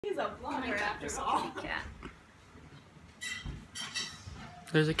He's a vlogger after all.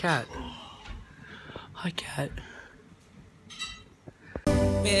 There's a cat. Hi, cat.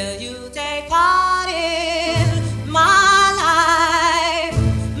 Will you take part in my life,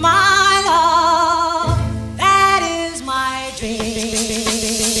 my love? That is my dream.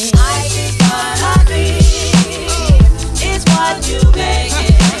 Life is but a dream. It's what you make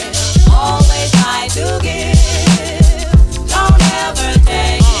it. Always try to give. Don't ever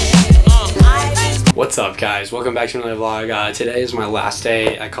take it. Life is. What's up, guys? Welcome back to another vlog. Today is my last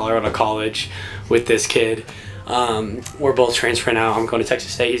day at Colorado College with this kid. We're both transferring out. I'm going to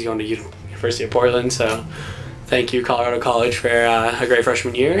Texas State. He's going to University of Portland. So thank you, Colorado College, for a great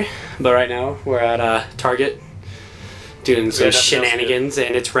freshman year. But right now we're at Target doing some shenanigans,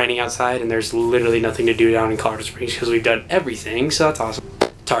 and it's raining outside, and there's literally nothing to do down in Colorado Springs because we've done everything. So that's awesome.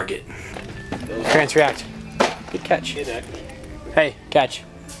 Target. Krantz, react. Good catch. Hey, catch.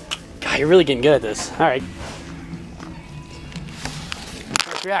 God, you're really getting good at this. All right.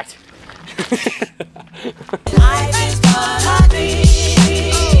 Krantz, react. Life is but a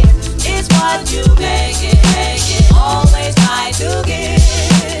dream. It's what you make it. Always try to give.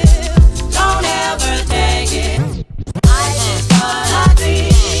 Don't ever take it. Life is but a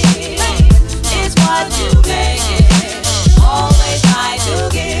dream. It's what you make it. Always try to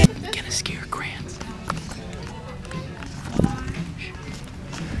give. Gonna scare Krantz.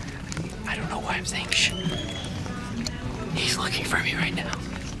 I don't know why I'm saying shh. He's looking for me right now.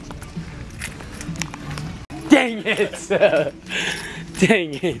 Dang it!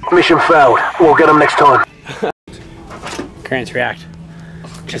 Dang it. Mission failed. We'll get them next time. Krantz, react.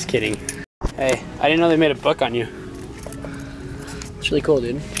 Just kidding. Hey, I didn't know they made a book on you. It's really cool,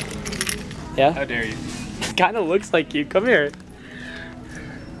 dude. Yeah? How dare you? It kind of looks like you. Come here.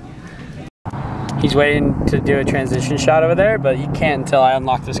 He's waiting to do a transition shot over there, but you can't until I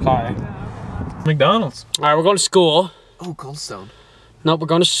unlock this car. McDonald's. All right, we're going to school. Oh, Goldstone. Nope, we're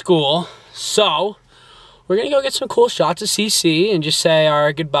going to school. So, we're gonna go get some cool shots of CC and just say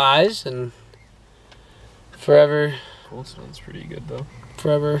our goodbyes and forever. Goldstone's pretty good though.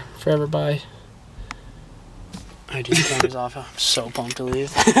 Forever bye. I do the cameras off. I'm so pumped to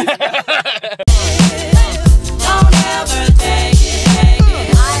leave. Don't ever take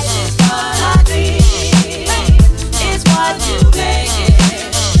it. Life is but a dream. It's what you make it.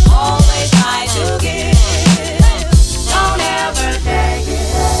 Always try to give. Don't ever take it.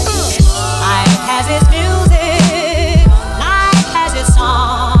 Life has its music. Life has its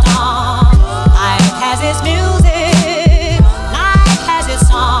song. Life has its music. Life has its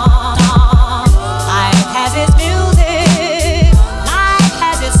song. Life has its music. Life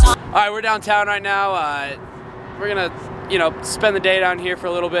has its song. All right, we're downtown right now. We're gonna, spend the day down here for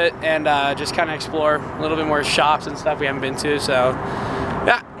a little bit and just kind of explore a little bit more shops and stuff we haven't been to. So,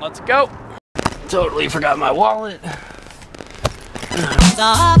 yeah, let's go. Totally forgot my wallet.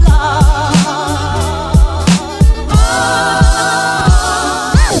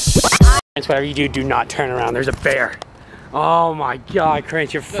 Whatever you do, do not turn around. There's a bear. Oh my God,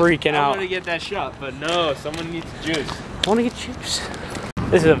 Krantz, you're freaking out. I want to get that shot, but no, someone needs juice. I want to get juice.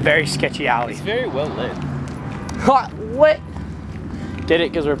 This is a very sketchy alley. It's very well lit. What? Did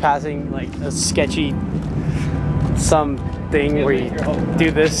it because we're passing like a sketchy something where you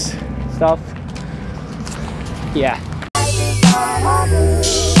do this stuff? Yeah.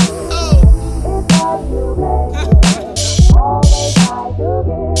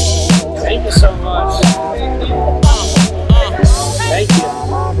 Thank you so much. Thank you.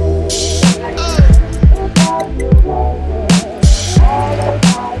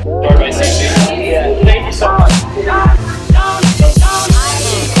 Yeah, thank you so much.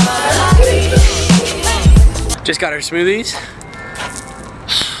 Just got our smoothies.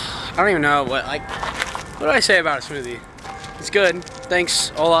 I don't even know what do I say about a smoothie? It's good.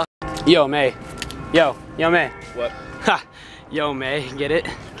 Thanks, Ola. Yo, May. Yo, May. What? Ha. Yo, May. Get it?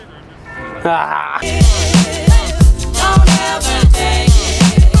 Ah. Don't ever take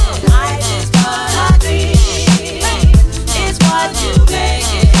it. Life is but a dream. It's what you make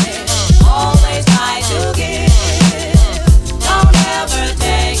it. Always try to give. Don't ever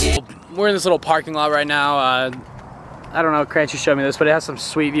take it. We're in this little parking lot right now. I don't know, Krantz, you showed me this, but it has some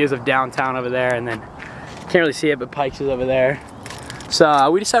sweet views of downtown over there, and then can't really see it, but Pikes is over there. So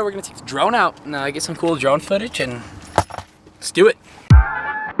we decided we're gonna take the drone out and get some cool drone footage, and let's do it.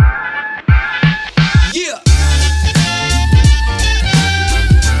 Yeah.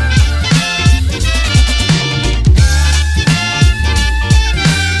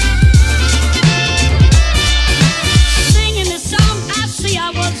 Singing this song, I see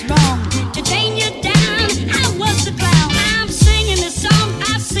I was wrong. To chain you down, I was the clown. I'm singing this song,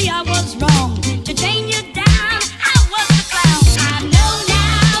 I see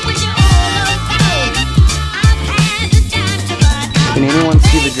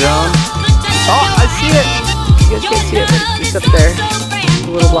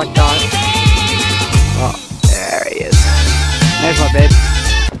a little black dot. Oh, there he is. There's my babe.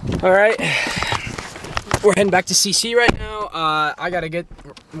 All right, we're heading back to CC right now.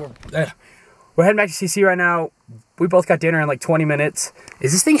 We're heading back to CC right now. We both got dinner in like 20 minutes.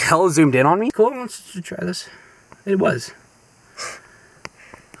 Is this thing hella zoomed in on me? Cool, let's try this. It was.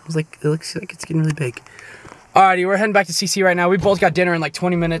 I was like, it looks like it's getting really big. Alrighty, we're heading back to CC right now. We both got dinner in like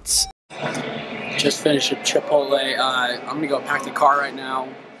 20 minutes. Just finished at Chipotle. I'm gonna go pack the car right now.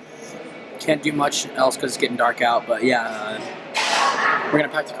 Can't do much else because it's getting dark out, but yeah, we're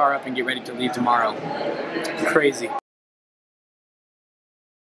gonna pack the car up and get ready to leave tomorrow. Crazy.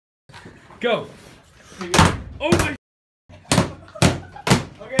 Go. Oh my.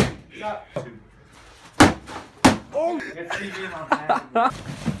 Okay, stop. Oh.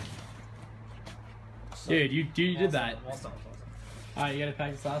 Dude, you did that. Alright, you gotta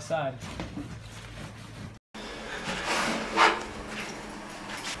pack this outside.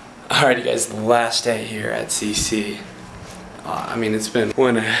 Alrighty guys, the last day here at CC. I mean, it's been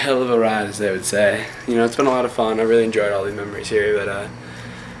one hell of a ride, as they would say. You know, it's been a lot of fun. I really enjoyed all these memories here, but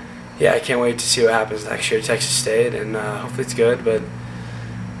yeah, I can't wait to see what happens next year at Texas State, and hopefully it's good, but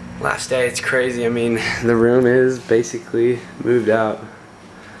last day, it's crazy. I mean, the room is basically moved out.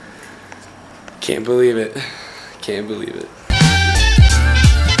 Can't believe it. Can't believe it.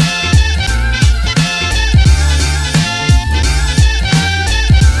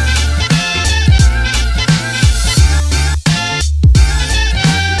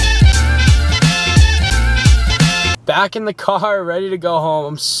 Back in the car, ready to go home.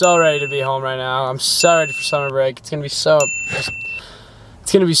 I'm so ready to be home right now. I'm so ready for summer break. It's gonna be so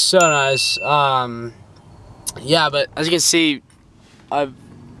nice. Yeah, but as you can see, I've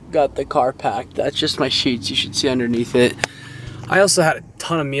got the car packed. That's just my sheets. You should see underneath it. I also had a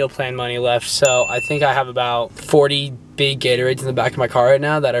ton of meal plan money left, so I think I have about 40 big Gatorades in the back of my car right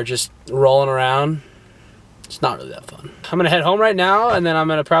now that are just rolling around. It's not really that fun. I'm gonna head home right now, and then I'm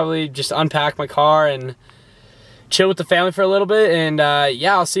gonna probably just unpack my car and chill with the family for a little bit, and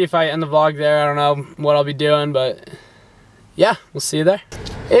yeah, I'll see if I end the vlog there. I don't know what I'll be doing, but yeah, we'll see you there.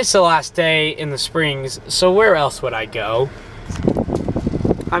 It's the last day in the Springs, so where else would I go?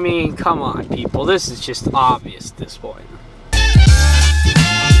 I mean, come on, people. This is just obvious at this point.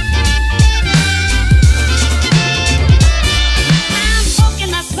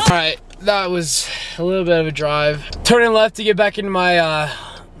 Alright, that was a little bit of a drive. Turning left to get back into my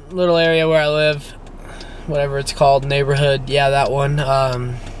little area where I live. Whatever it's called, neighborhood. Yeah, that one.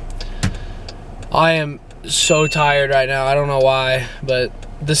 I am so tired right now. I don't know why, but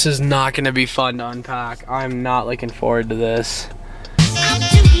this is not going to be fun to unpack. I'm not looking forward to this.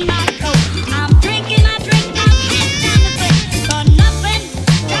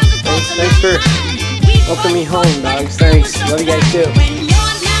 Thanks for welcoming me home, dogs. Thanks. Love you guys too. You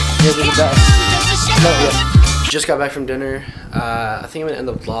guys are the best. Love you. Just got back from dinner. I think I'm gonna end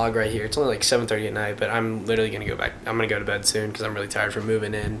the vlog right here. It's only like 7:30 at night, but I'm literally gonna go back. I'm gonna go to bed soon because I'm really tired from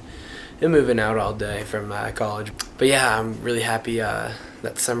moving in and moving out all day from college. But yeah, I'm really happy that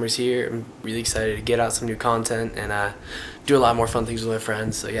the summer's here. I'm really excited to get out some new content and do a lot more fun things with my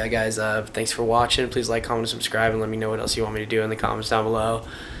friends. So yeah, guys, thanks for watching. Please like, comment, and subscribe, and let me know what else you want me to do in the comments down below.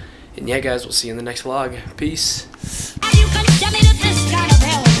 And yeah, guys, we'll see you in the next vlog. Peace.